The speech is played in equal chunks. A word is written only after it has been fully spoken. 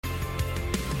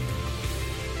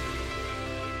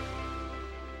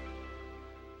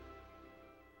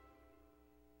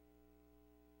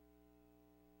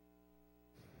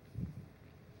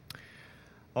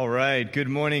All right. Good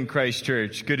morning, Christ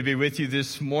Church. Good to be with you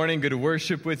this morning. Good to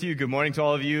worship with you. Good morning to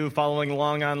all of you following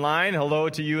along online. Hello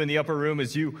to you in the upper room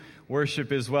as you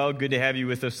worship as well. Good to have you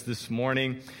with us this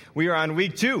morning. We are on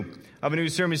week 2 of a new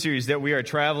sermon series that we are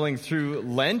traveling through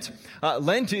Lent.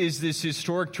 Lent is this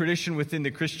historic tradition within the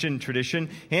Christian tradition,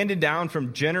 handed down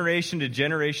from generation to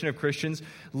generation of Christians,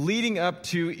 leading up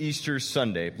to Easter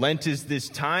Sunday. Lent is this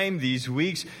time, these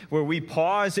weeks, where we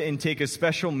pause and take a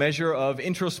special measure of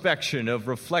introspection, of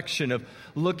reflection, of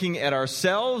looking at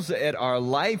ourselves, at our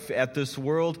life, at this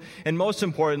world, and most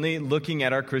importantly, looking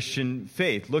at our Christian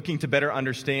faith, looking to better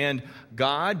understand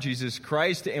God, Jesus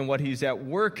Christ, and what He's at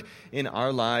work in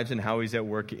our lives and how He's at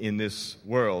work in this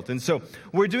world. And so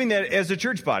we're doing that as a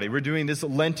church body. We're doing this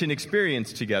Lenten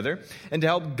experience together. And to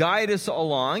help guide us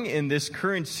along in this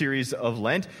current series of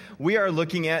Lent, we are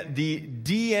looking at the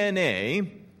DNA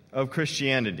of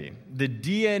Christianity. The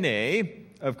DNA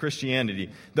of Christianity.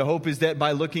 The hope is that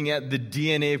by looking at the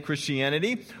DNA of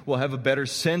Christianity, we'll have a better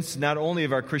sense not only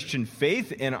of our Christian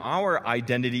faith and our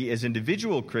identity as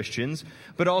individual Christians,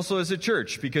 but also as a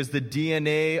church, because the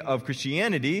DNA of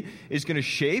Christianity is going to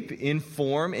shape,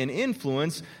 inform, and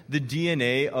influence the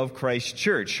DNA of Christ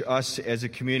Church, us as a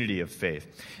community of faith.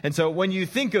 And so when you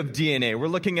think of DNA, we're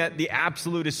looking at the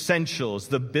absolute essentials,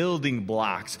 the building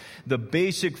blocks, the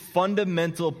basic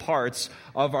fundamental parts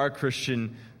of our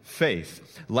Christian faith.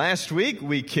 Last week,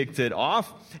 we kicked it off,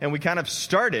 and we kind of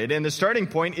started, and the starting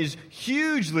point is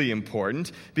hugely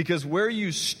important because where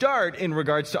you start in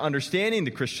regards to understanding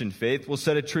the Christian faith will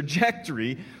set a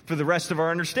trajectory for the rest of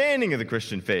our understanding of the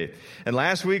Christian faith. And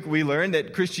last week, we learned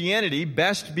that Christianity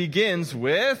best begins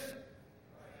with...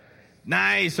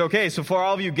 Nice. Okay, so for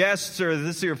all of you guests, or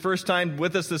this is your first time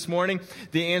with us this morning,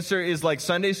 the answer is like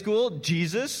Sunday school.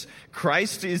 Jesus,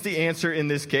 Christ is the answer in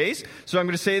this case. So I'm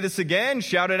going to say this again.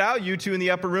 Shout it out, you two in the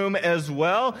upper room as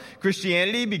well.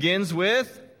 Christianity begins with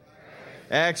Christ.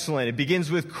 Excellent. It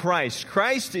begins with Christ.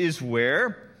 Christ is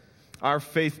where our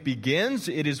faith begins.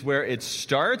 It is where it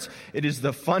starts. It is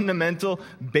the fundamental,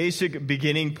 basic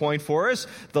beginning point for us.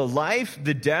 The life,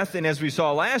 the death, and as we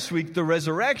saw last week, the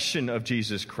resurrection of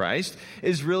Jesus Christ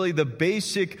is really the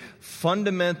basic,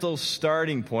 fundamental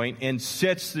starting point and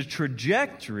sets the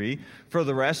trajectory for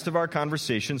the rest of our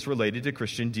conversations related to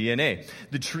Christian DNA.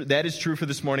 That is true for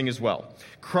this morning as well.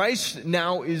 Christ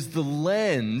now is the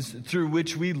lens through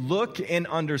which we look and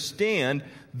understand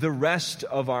the rest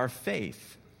of our faith.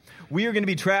 We are going to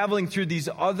be traveling through these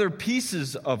other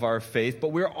pieces of our faith,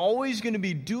 but we're always going to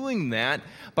be doing that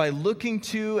by looking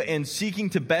to and seeking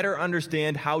to better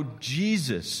understand how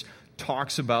Jesus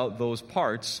talks about those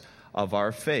parts of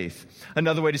our faith.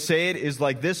 Another way to say it is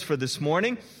like this for this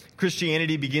morning.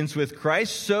 Christianity begins with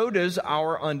Christ, so does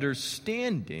our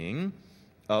understanding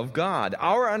of God.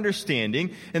 Our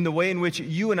understanding and the way in which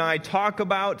you and I talk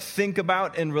about, think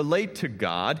about, and relate to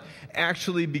God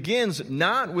actually begins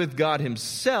not with God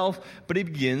Himself, but it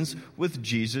begins with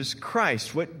Jesus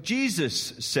Christ. What Jesus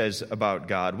says about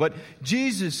God, what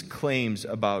Jesus claims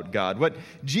about God, what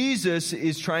Jesus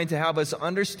is trying to have us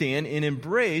understand and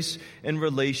embrace in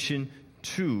relation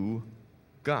to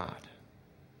God.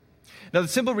 Now, the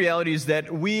simple reality is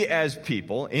that we as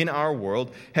people in our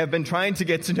world have been trying to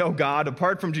get to know God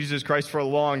apart from Jesus Christ for a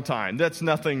long time. That's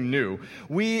nothing new.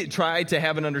 We try to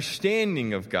have an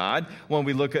understanding of God when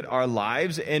we look at our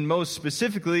lives, and most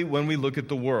specifically when we look at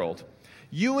the world.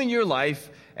 You in your life,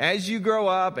 as you grow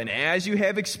up and as you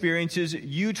have experiences,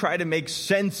 you try to make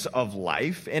sense of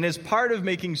life, and as part of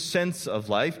making sense of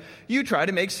life, you try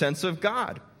to make sense of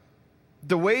God.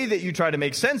 The way that you try to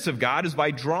make sense of God is by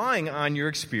drawing on your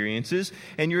experiences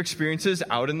and your experiences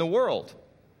out in the world.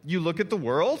 You look at the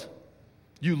world,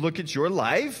 you look at your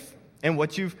life and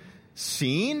what you've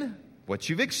seen, what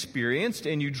you've experienced,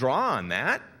 and you draw on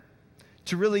that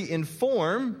to really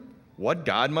inform what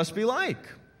God must be like.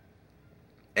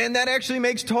 And that actually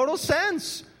makes total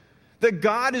sense. That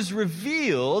God has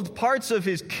revealed parts of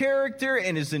His character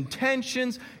and His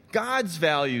intentions, God's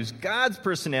values, God's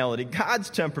personality, God's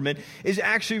temperament is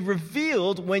actually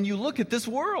revealed when you look at this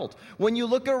world, when you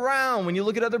look around, when you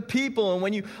look at other people, and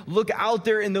when you look out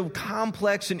there in the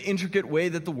complex and intricate way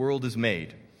that the world is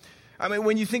made. I mean,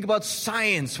 when you think about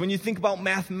science, when you think about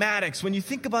mathematics, when you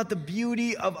think about the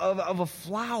beauty of a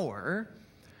flower,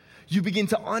 you begin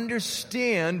to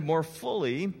understand more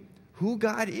fully who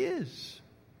God is.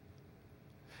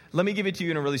 Let me give it to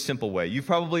you in a really simple way. You've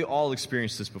probably all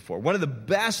experienced this before. One of the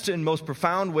best and most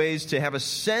profound ways to have a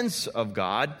sense of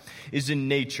God is in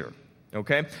nature.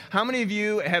 Okay? How many of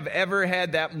you have ever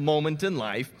had that moment in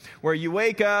life where you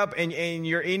wake up and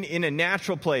you're in a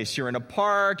natural place? You're in a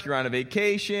park, you're on a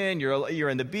vacation, you're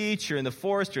in the beach, you're in the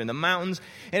forest, you're in the mountains,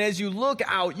 and as you look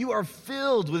out, you are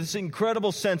filled with this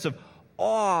incredible sense of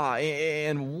awe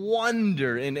and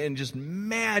wonder and just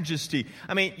majesty.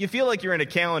 I mean, you feel like you're in a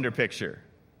calendar picture.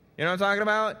 You know what I'm talking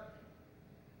about?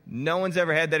 No one's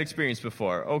ever had that experience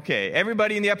before. Okay,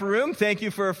 everybody in the upper room, thank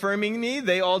you for affirming me.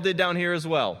 They all did down here as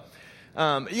well.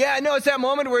 It's that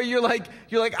moment where you're like,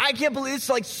 I can't believe it's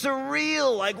like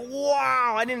surreal, like,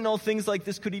 wow, I didn't know things like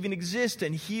this could even exist.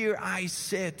 And here I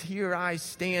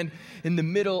stand in the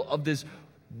middle of this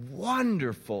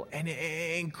wonderful and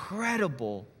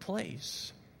incredible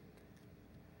place.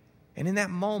 And in that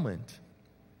moment,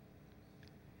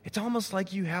 it's almost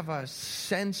like you have a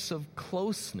sense of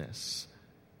closeness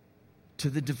to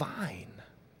the divine,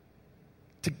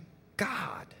 to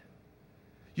God.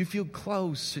 You feel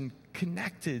close and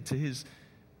connected to his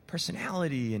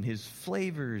personality and his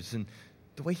flavors and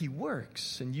the way he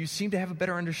works. And you seem to have a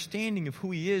better understanding of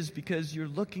who he is because you're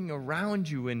looking around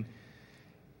you and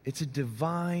it's a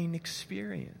divine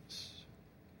experience.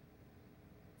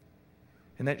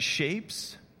 And that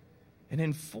shapes and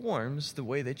informs the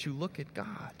way that you look at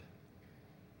God.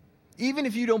 Even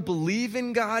if you don't believe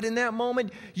in God in that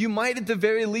moment, you might at the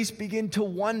very least begin to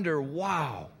wonder,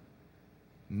 wow,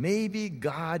 maybe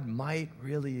God might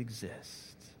really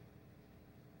exist.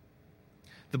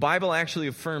 The Bible actually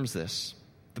affirms this.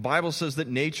 The Bible says that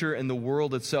nature and the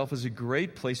world itself is a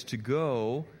great place to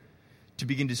go to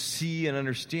begin to see and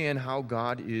understand how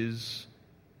God is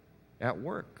at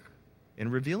work in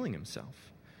revealing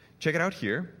himself. Check it out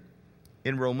here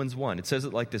in Romans 1. It says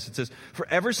it like this. It says, "For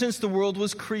ever since the world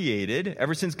was created,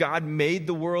 ever since God made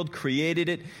the world, created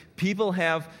it, people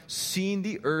have seen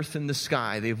the earth and the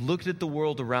sky. They've looked at the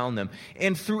world around them.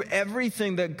 And through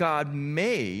everything that God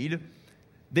made,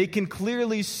 they can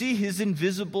clearly see his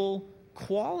invisible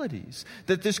qualities.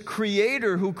 That this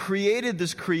creator who created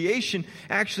this creation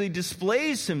actually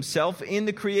displays himself in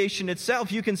the creation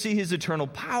itself. You can see his eternal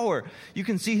power. You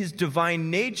can see his divine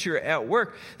nature at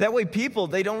work. That way people,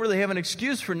 they don't really have an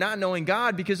excuse for not knowing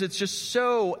God because it's just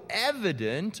so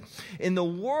evident in the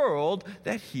world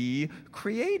that he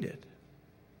created.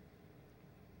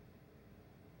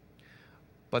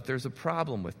 But there's a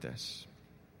problem with this.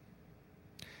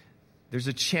 There's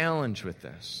a challenge with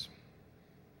this.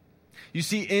 You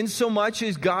see, in so much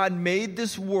as God made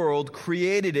this world,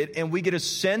 created it, and we get a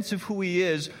sense of who he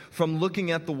is from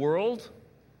looking at the world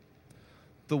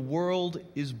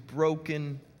is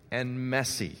broken and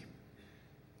messy.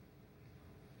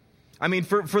 I mean,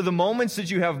 for the moments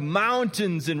that you have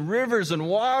mountains and rivers and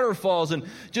waterfalls and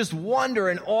just wonder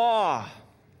and awe,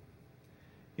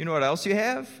 you know what else you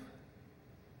have?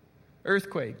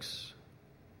 Earthquakes,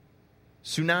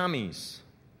 tsunamis,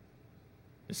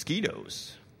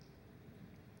 mosquitoes,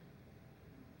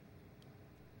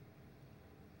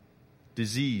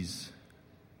 disease,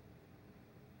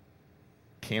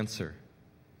 cancer.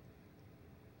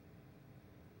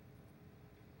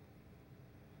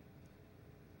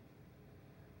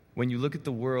 When you look at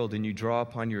the world and you draw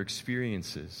upon your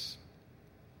experiences,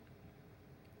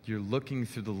 you're looking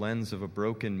through the lens of a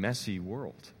broken, messy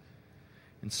world.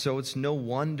 And so it's no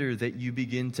wonder that you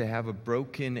begin to have a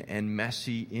broken and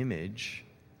messy image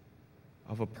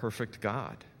of a perfect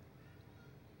God.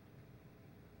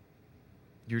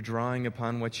 You're drawing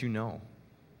upon what you know.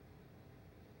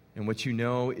 And what you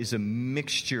know is a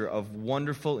mixture of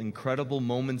wonderful, incredible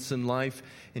moments in life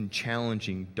and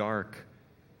challenging, dark,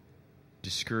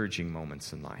 discouraging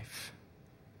moments in life.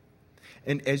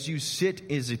 And as you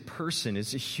sit as a person,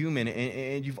 as a human,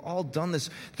 and you've all done this,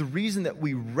 the reason that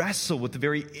we wrestle with the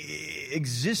very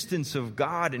existence of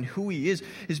God and who he is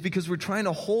because we're trying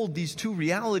to hold these two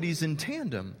realities in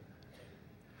tandem.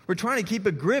 We're trying to keep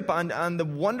a grip on the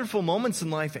wonderful moments in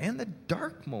life and the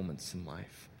dark moments in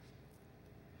life.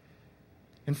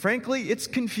 And frankly, it's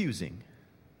confusing.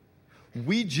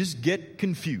 We just get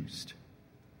confused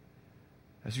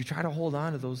as we try to hold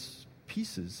on to those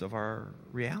pieces of our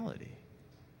reality.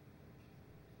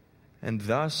 And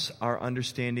thus, our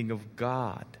understanding of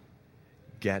God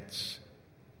gets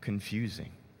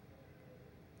confusing.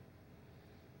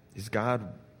 Is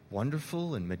God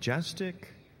wonderful and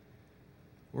majestic?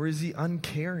 Or is he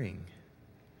uncaring?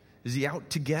 Is he out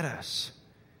to get us?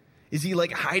 Is he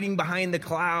like hiding behind the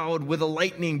cloud with a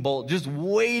lightning bolt, just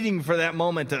waiting for that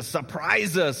moment to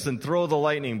surprise us and throw the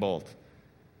lightning bolt?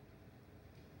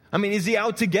 I mean, is he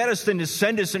out to get us and to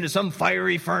send us into some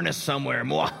fiery furnace somewhere?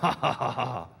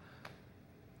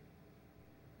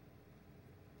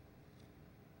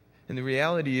 And the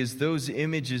reality is those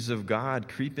images of God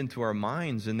creep into our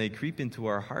minds and they creep into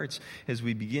our hearts as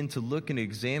we begin to look and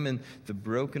examine the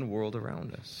broken world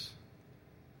around us.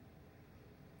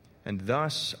 And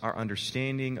thus, our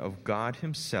understanding of God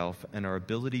himself and our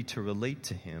ability to relate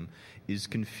to him is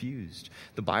confused.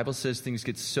 The Bible says things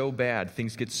get so bad,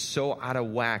 things get so out of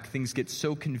whack, things get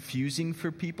so confusing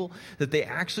for people that they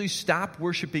actually stop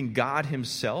worshiping God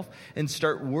himself and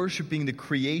start worshiping the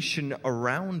creation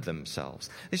around themselves.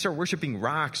 They start worshiping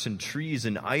rocks and trees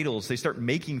and idols. They start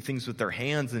making things with their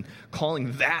hands and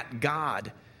calling that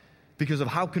God because of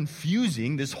how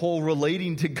confusing this whole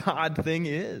relating to God thing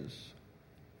is.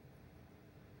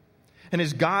 And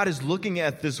as God is looking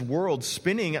at this world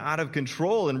spinning out of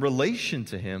control in relation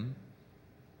to him,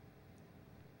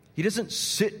 he doesn't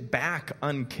sit back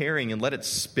uncaring and let it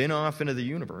spin off into the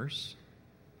universe.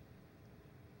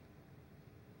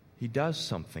 He does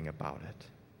something about it.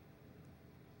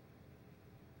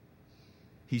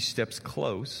 He steps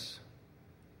close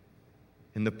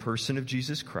in the person of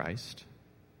Jesus Christ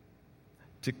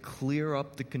to clear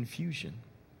up the confusion.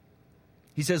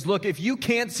 He says, look, if you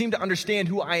can't seem to understand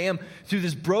who I am through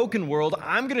this broken world,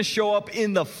 I'm going to show up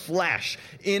in the flesh,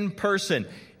 in person.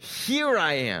 Here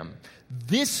I am.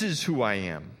 This is who I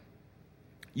am.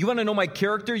 You want to know my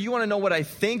character? You want to know what I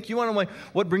think? You want to know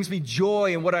what brings me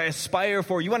joy and what I aspire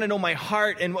for? You want to know my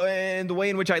heart and the way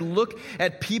in which I look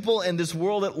at people and this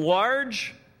world at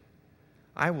large?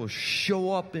 I will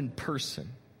show up in person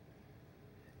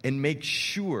and make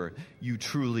sure you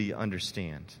truly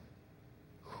understand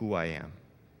who I am.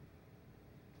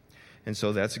 And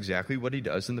so that's exactly what he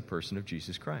does in the person of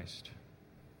Jesus Christ.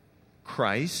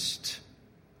 Christ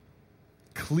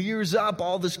clears up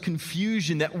all this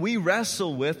confusion that we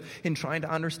wrestle with in trying to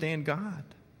understand God.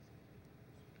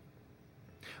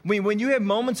 I mean, when you have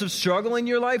moments of struggle in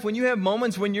your life, when you have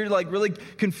moments when you're like really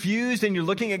confused and you're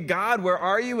looking at God, where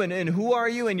are you and who are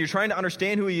you, and you're trying to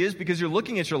understand who he is because you're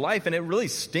looking at your life and it really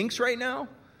stinks right now,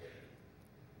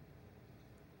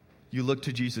 you look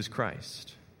to Jesus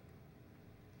Christ.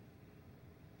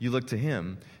 You look to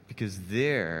him because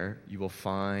there you will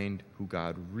find who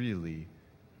God really,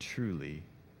 truly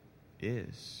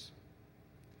is.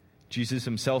 Jesus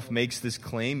himself makes this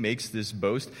claim, makes this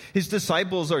boast. His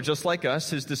disciples are just like us.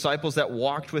 His disciples that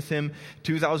walked with him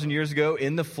 2,000 years ago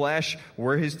in the flesh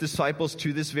were his disciples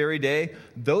to this very day.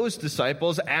 Those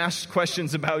disciples asked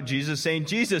questions about Jesus, saying,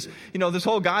 Jesus, this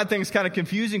whole God thing is kind of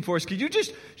confusing for us. Could you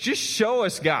just show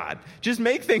us God? Just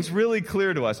make things really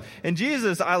clear to us. And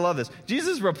Jesus, I love this.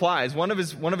 Jesus replies, one of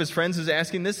his friends is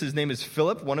asking this. His name is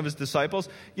Philip, one of his disciples.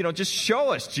 Just show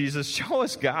us, Jesus. Show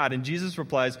us God. And Jesus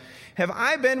replies, have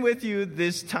I been with you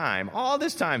this time, all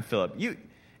this time, Philip,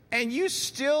 you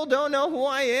still don't know who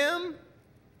I am?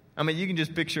 I mean, you can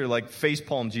just picture like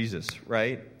facepalm Jesus,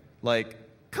 right? Like,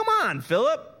 come on,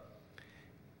 Philip.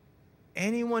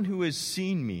 Anyone who has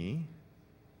seen me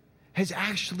has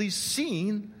actually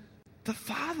seen the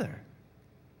Father.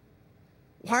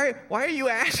 Why are you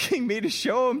asking me to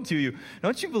show him to you?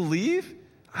 Don't you believe?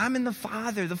 I'm in the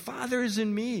Father. The Father is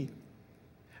in me.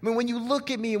 I mean, when you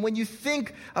look at me and when you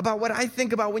think about what I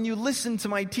think about, when you listen to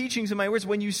my teachings and my words,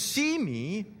 when you see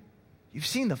me, you've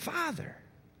seen the Father.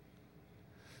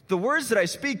 The words that I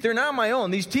speak, they're not my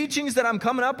own. These teachings that I'm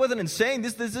coming up with and saying,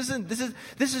 this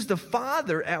is the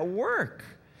Father at work.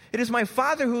 It is my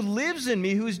Father who lives in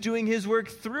me, who is doing his work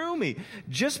through me.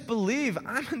 Just believe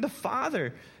I'm in the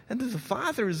Father, and the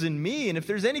Father is in me. And if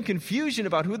there's any confusion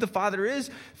about who the Father is,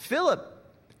 Philip,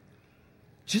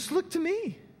 just look to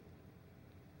me.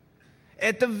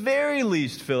 At the very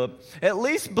least, Philip, at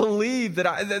least believe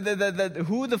that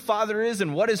who the Father is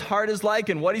and what his heart is like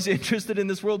and what he's interested in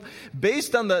this world,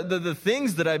 based on the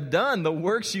things that I've done, the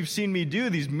works you've seen me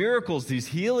do, these miracles, these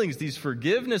healings, these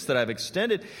forgiveness that I've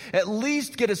extended. At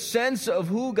least get a sense of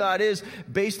who God is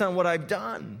based on what I've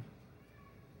done.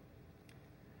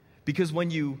 Because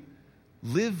when you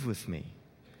live with me,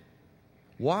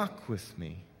 walk with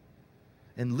me,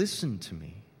 and listen to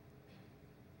me,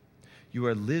 you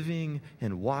are living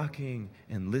and walking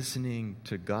and listening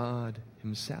to God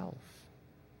himself.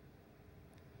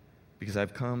 Because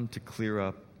I've come to clear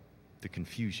up the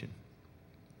confusion.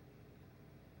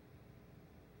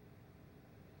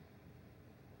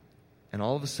 And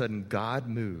all of a sudden, God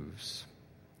moves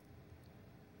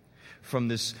from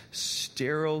this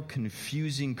sterile,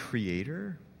 confusing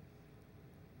creator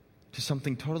to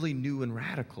something totally new and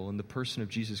radical in the person of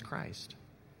Jesus Christ.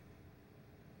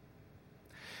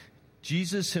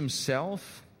 Jesus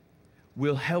himself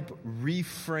will help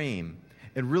reframe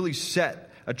and really set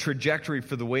a trajectory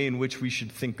for the way in which we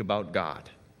should think about God.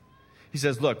 He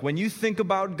says, look, when you think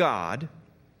about God,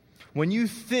 When you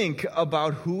think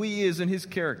about who he is and his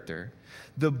character,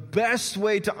 the best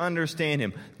way to understand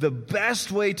him, the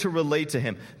best way to relate to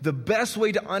him, the best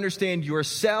way to understand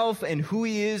yourself and who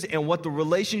he is and what the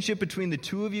relationship between the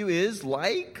two of you is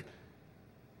like,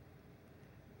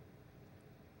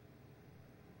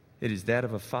 it is that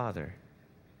of a father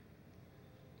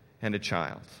and a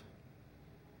child.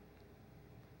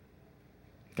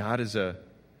 God is a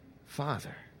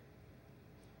father.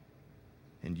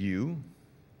 And you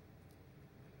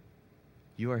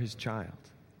are his child.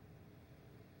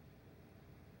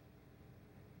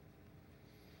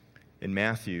 In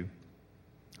Matthew,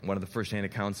 one of the first-hand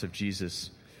accounts of Jesus,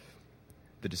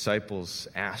 the disciples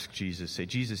ask Jesus, say,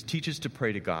 Jesus, teach us to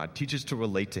pray to God. Teach us to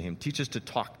relate to him. Teach us to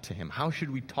talk to him. How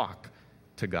should we talk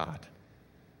to God?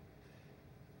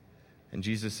 And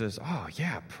Jesus says, oh,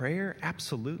 yeah, prayer?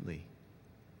 Absolutely.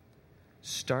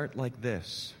 Start like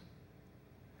this.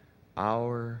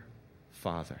 Our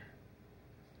Father.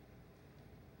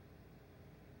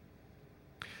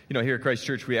 You know, here at Christ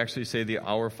Church, we actually say the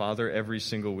Our Father every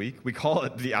single week. We call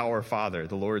it the Our Father,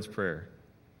 the Lord's Prayer.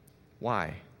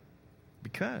 Why?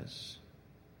 Because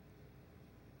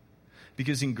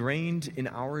ingrained in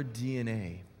our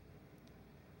DNA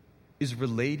is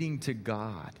relating to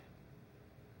God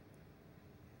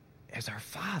as our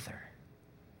Father,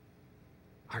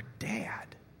 our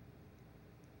Dad.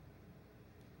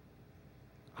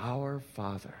 Our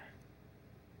Father.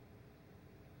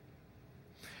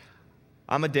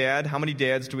 I'm a dad. How many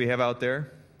dads do we have out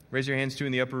there? Raise your hands, too,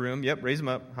 in the upper room. Yep, raise them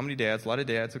up. How many dads? A lot of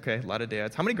dads. Okay, a lot of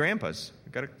dads. How many grandpas?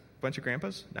 We've got a bunch of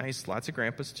grandpas? Nice, lots of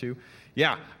grandpas, too.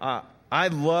 Yeah, I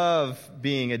love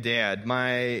being a dad.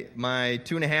 My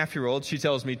 2.5-year-old, she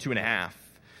tells me 2.5.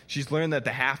 She's learned that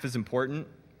the half is important.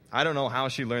 I don't know how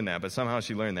she learned that, but somehow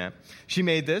she learned that. She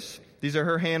made this. These are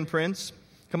her handprints.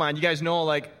 Come on, you guys know,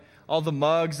 like, all the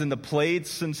mugs and the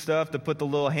plates and stuff to put the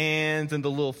little hands and the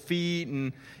little feet.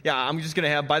 And yeah, I'm just going to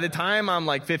have, by the time I'm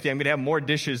like 50, I'm going to have more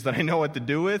dishes than I know what to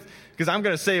do with because I'm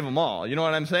going to save them all. You know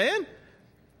what I'm saying?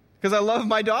 Because I love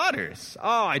my daughters.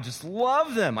 Oh, I just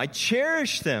love them. I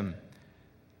cherish them.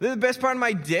 They're the best part of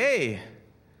my day.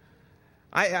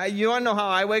 You want to know how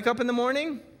I wake up in the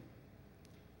morning?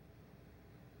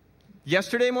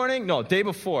 Yesterday morning? No, day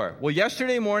before. Well,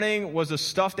 yesterday morning was a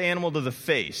stuffed animal to the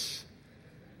face.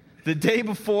 The day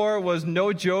before was,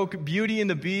 no joke, Beauty and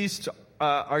the Beast,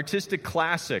 artistic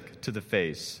classic to the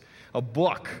face. A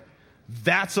book.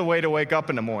 That's a way to wake up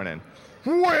in the morning.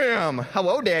 Wham!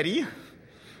 Hello, Daddy.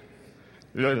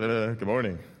 Good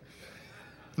morning.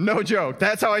 No joke.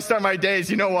 That's how I start my days.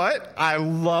 You know what? I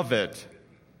love it.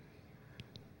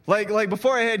 Like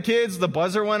before I had kids, the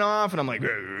buzzer went off, and I'm like,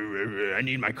 I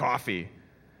need my coffee.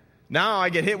 Now I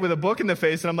get hit with a book in the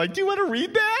face, and I'm like, do you want to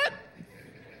read that?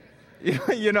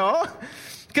 You know?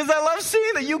 Because I love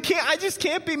seeing that. I just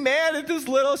can't be mad at this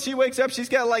little. She wakes up, she's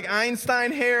got like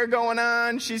Einstein hair going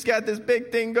on. She's got this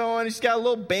big thing going. She's got a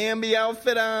little Bambi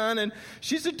outfit on, and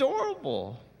she's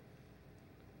adorable.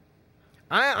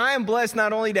 I am blessed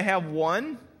not only to have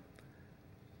one,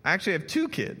 I actually have 2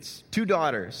 kids, 2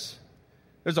 daughters.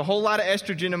 There's a whole lot of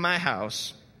estrogen in my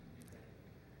house.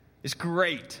 It's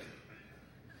great.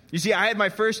 You see, I had my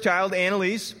first child,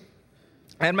 Annalise.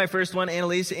 I had my first one,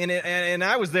 Annalise, and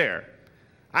I was there.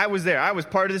 I was there. I was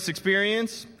part of this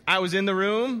experience. I was in the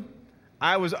room.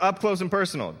 I was up close and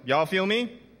personal. Y'all feel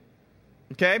me?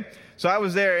 Okay? So I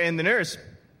was there, and the nurse,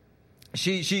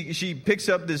 she picks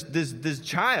up this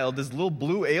child, this little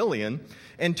blue alien,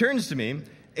 and turns to me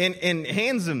and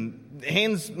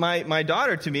hands my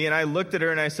daughter to me, and I looked at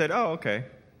her and I said, oh, okay.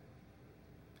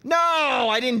 No,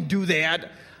 I didn't do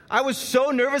that. I was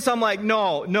so nervous. I'm like,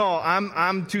 no,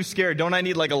 I'm too scared. Don't I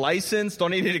need like a license?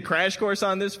 Don't I need a crash course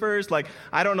on this first? Like,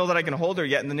 I don't know that I can hold her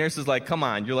yet. And the nurse is like, come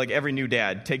on, you're like every new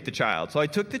dad. Take the child. So I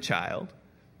took the child.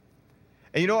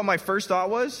 And you know what my first thought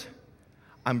was?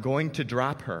 I'm going to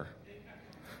drop her.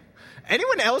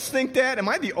 Anyone else think that? Am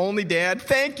I the only dad?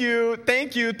 Thank you.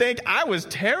 I was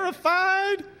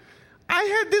terrified. I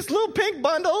had this little pink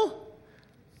bundle.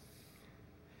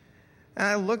 And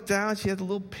I looked down, she had the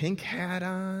little pink hat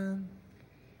on.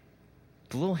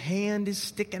 The little hand is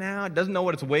sticking out. Doesn't know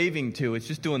what it's waving to. It's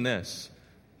just doing this,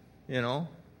 you know.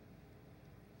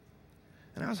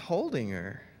 And I was holding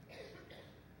her.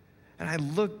 And I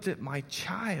looked at my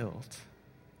child,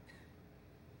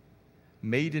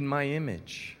 made in my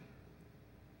image.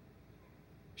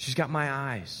 She's got my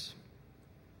eyes.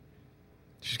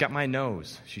 She's got my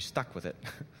nose. She's stuck with it.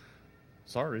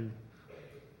 Sorry.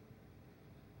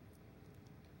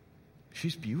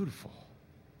 She's beautiful.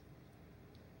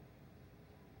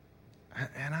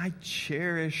 And I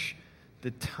cherish the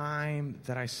time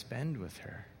that I spend with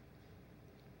her.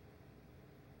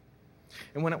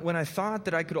 And when I thought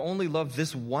that I could only love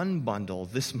this one bundle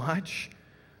this much,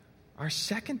 our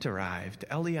second arrived,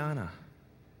 Eliana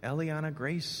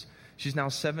Grace. She's now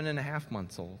 7.5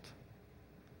 months old.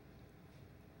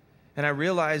 And I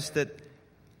realized that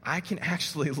I can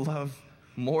actually love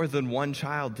more than one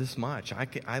child this much.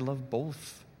 I love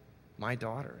both my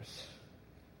daughters.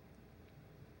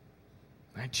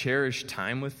 I cherish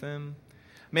time with them.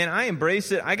 Man, I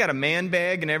embrace it. I got a man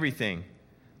bag and everything.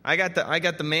 I got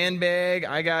the man bag.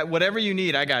 I got whatever you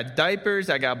need. I got diapers.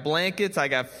 I got blankets. I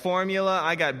got formula.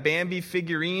 I got Bambi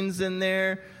figurines in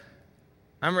there.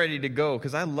 I'm ready to go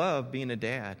because I love being a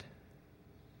dad.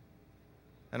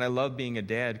 And I love being a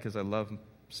dad because I love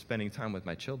spending time with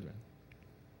my children.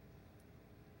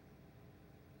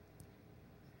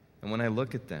 And when I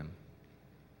look at them,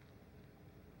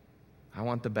 I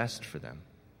want the best for them.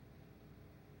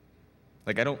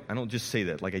 Like, I don't just say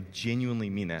that. Like, I genuinely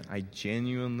mean that. I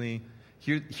genuinely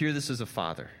hear this as a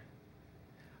father.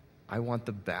 I want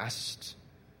the best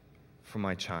for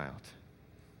my child.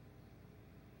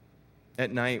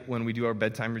 At night, when we do our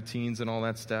bedtime routines and all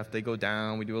that stuff, they go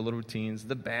down, we do a little routines,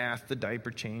 the bath, the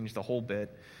diaper change, the whole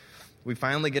bit. We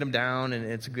finally get them down, and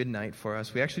it's a good night for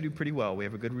us. We actually do pretty well. We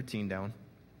have a good routine down.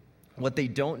 What they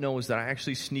don't know is that I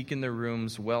actually sneak in their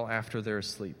rooms well after they're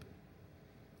asleep.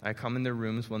 I come in their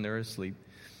rooms when they're asleep,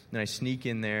 and I sneak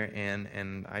in there,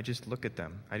 and I just look at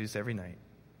them. I just every night.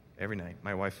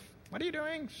 My wife, what are you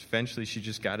doing? Eventually, she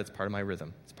just got it. It's part of my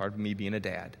rhythm. It's part of me being a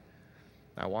dad.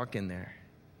 I walk in there,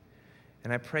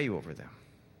 and I pray over them.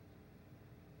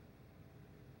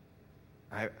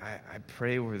 I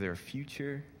pray over their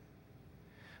future.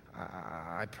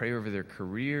 I pray over their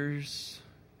careers.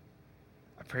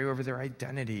 I pray over their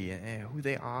identity and who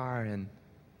they are and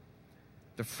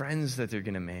the friends that they're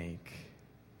going to make.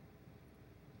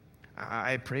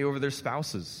 I pray over their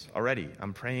spouses already.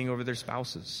 I'm praying over their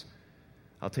spouses.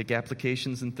 I'll take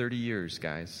applications in 30 years,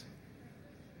 guys.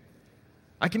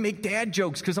 I can make dad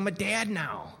jokes because I'm a dad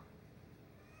now.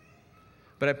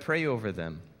 But I pray over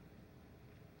them,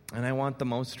 and I want the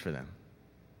most for them.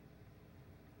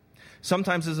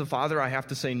 Sometimes as a father, I have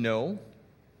to say no,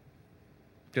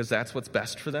 because that's what's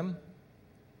best for them.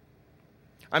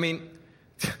 I mean,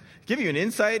 give you an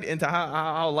insight into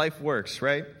how life works,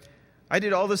 right? I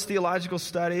did all this theological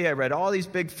study. I read all these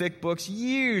big, thick books,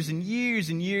 years and years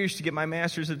and years to get my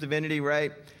Master's of Divinity,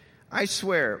 right? I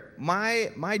swear,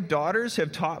 my daughters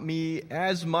have taught me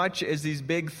as much as these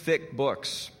big, thick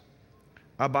books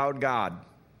about God.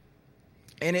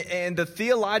 And the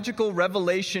theological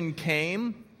revelation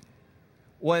came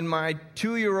when my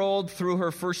 2-year-old threw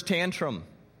her first tantrum.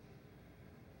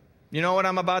 You know what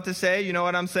I'm about to say? You know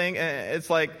what I'm saying? It's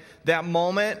like that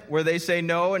moment where they say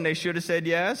no and they should have said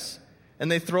yes,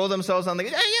 and they throw themselves on the,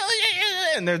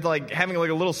 and they're like having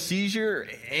like a little seizure,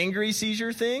 angry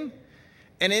seizure thing.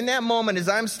 And in that moment, as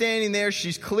I'm standing there,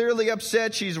 she's clearly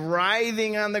upset. She's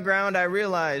writhing on the ground. I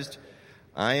realized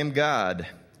I am God,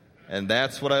 and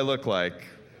that's what I look like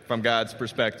from God's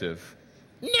perspective.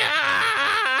 No!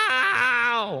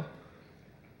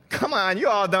 Come on, you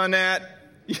all done that.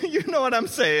 You know what I'm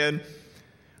saying,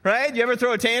 right? You ever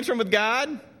throw a tantrum with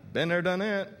God? Been there, done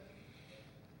that.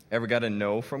 Ever got a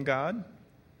no from God?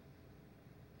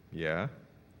 Yeah.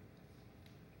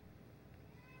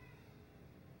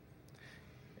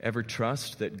 Ever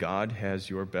trust that God has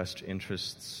your best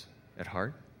interests at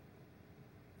heart?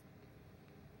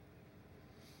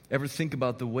 Ever think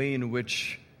about the way in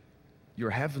which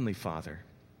your Heavenly Father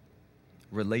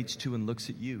relates to and looks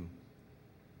at you?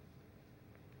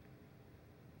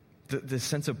 The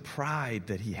sense of pride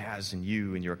that He has in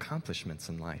you and your accomplishments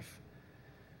in life,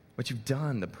 what you've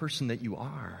done, the person that you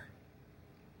are.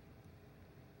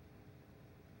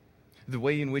 The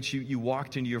way in which you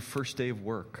walked into your first day of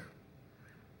work.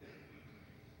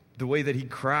 The way that He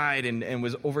cried and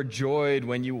was overjoyed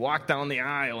when you walked down the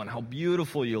aisle and how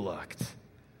beautiful you looked.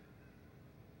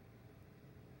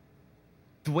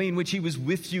 The way in which He was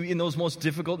with you in those most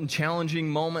difficult and challenging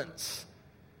moments.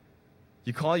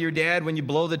 You call your dad when you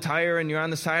blow the tire and you're on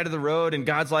the side of the road, and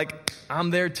God's like, I'm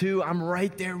there too. I'm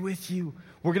right there with you.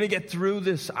 We're going to get through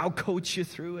this. I'll coach you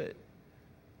through it.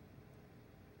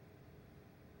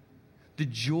 The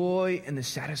joy and the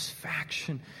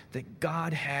satisfaction that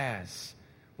God has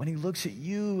when He looks at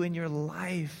you and your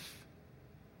life.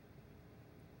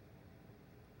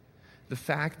 The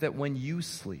fact that when you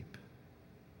sleep,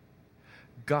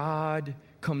 God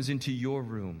comes into your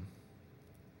room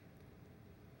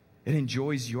and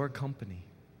enjoys your company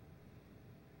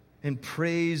and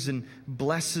prays and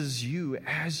blesses you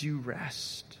as you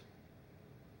rest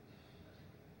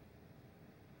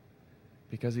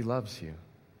because He loves you.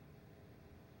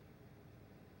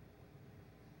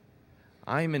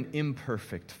 I'm an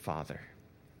imperfect father.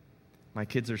 My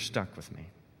kids are stuck with me.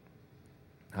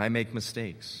 I make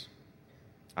mistakes.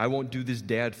 I won't do this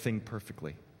dad thing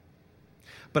perfectly.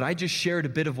 But I just shared a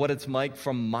bit of what it's like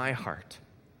from my heart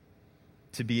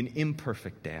to be an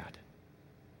imperfect dad.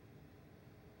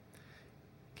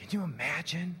 Can you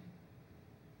imagine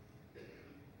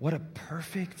what a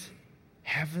perfect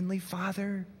heavenly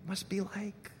Father must be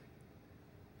like?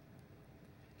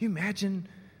 You imagine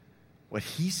what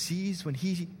he sees when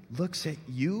he looks at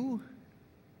you,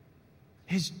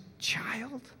 his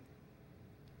child?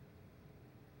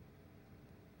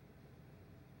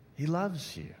 He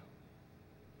loves you.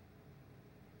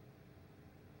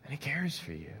 And he cares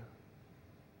for you.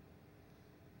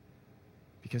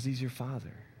 Because he's your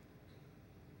Father.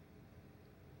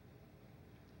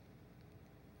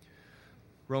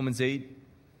 Romans 8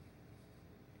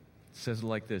 says it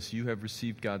like this: you have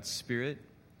received God's Spirit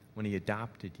when he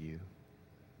adopted you,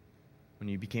 when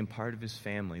you became part of his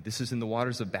family. This is in the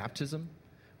waters of baptism,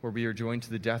 where we are joined to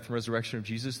the death and resurrection of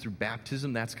Jesus through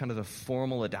baptism. That's kind of the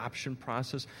formal adoption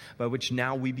process by which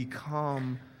now we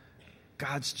become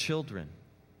God's children.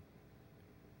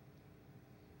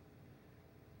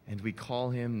 And we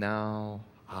call him now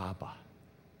Abba,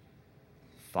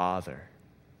 Father,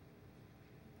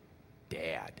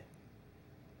 Dad.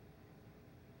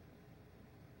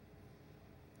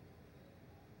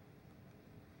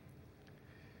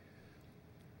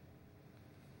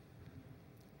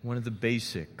 One of the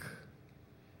basic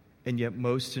and yet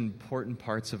most important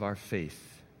parts of our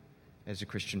faith as a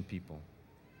Christian people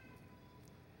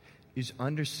is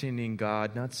understanding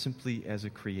God not simply as a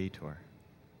creator,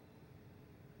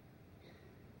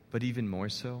 but even more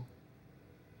so,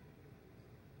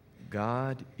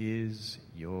 God is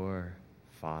your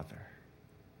Father.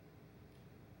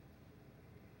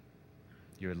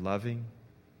 Your loving,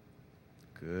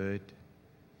 good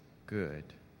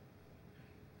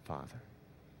Father.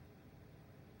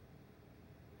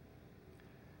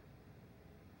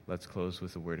 Let's close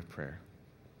with a word of prayer.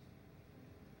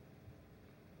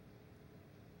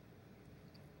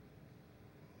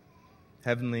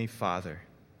 Heavenly Father,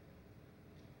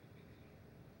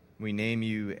 we name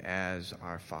you as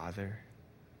our Father,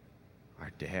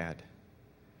 our Dad.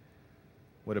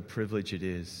 What a privilege it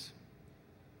is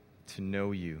to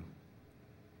know you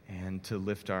and to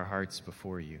lift our hearts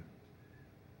before you,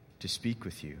 to speak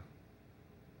with you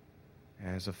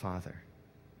as a Father.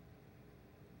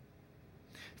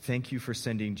 Thank you for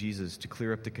sending Jesus to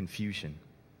clear up the confusion.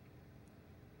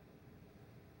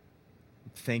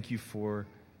 Thank you for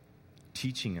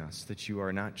teaching us that you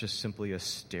are not just simply a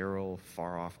sterile,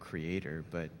 far-off creator,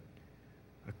 but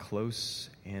a close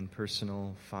and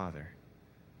personal Father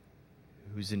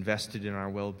who's invested in our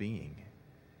well-being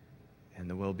and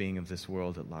the well-being of this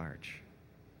world at large.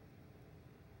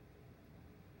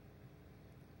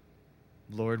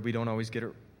 Lord, we don't always get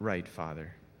it right,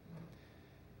 Father.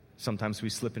 Sometimes we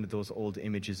slip into those old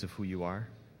images of who you are.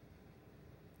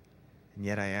 And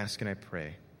yet I ask and I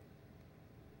pray,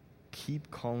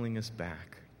 keep calling us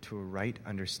back to a right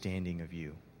understanding of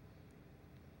you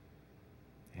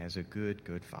as a good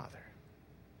Father.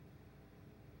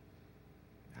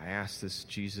 I ask this,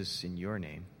 Jesus, in your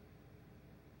name.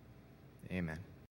 Amen.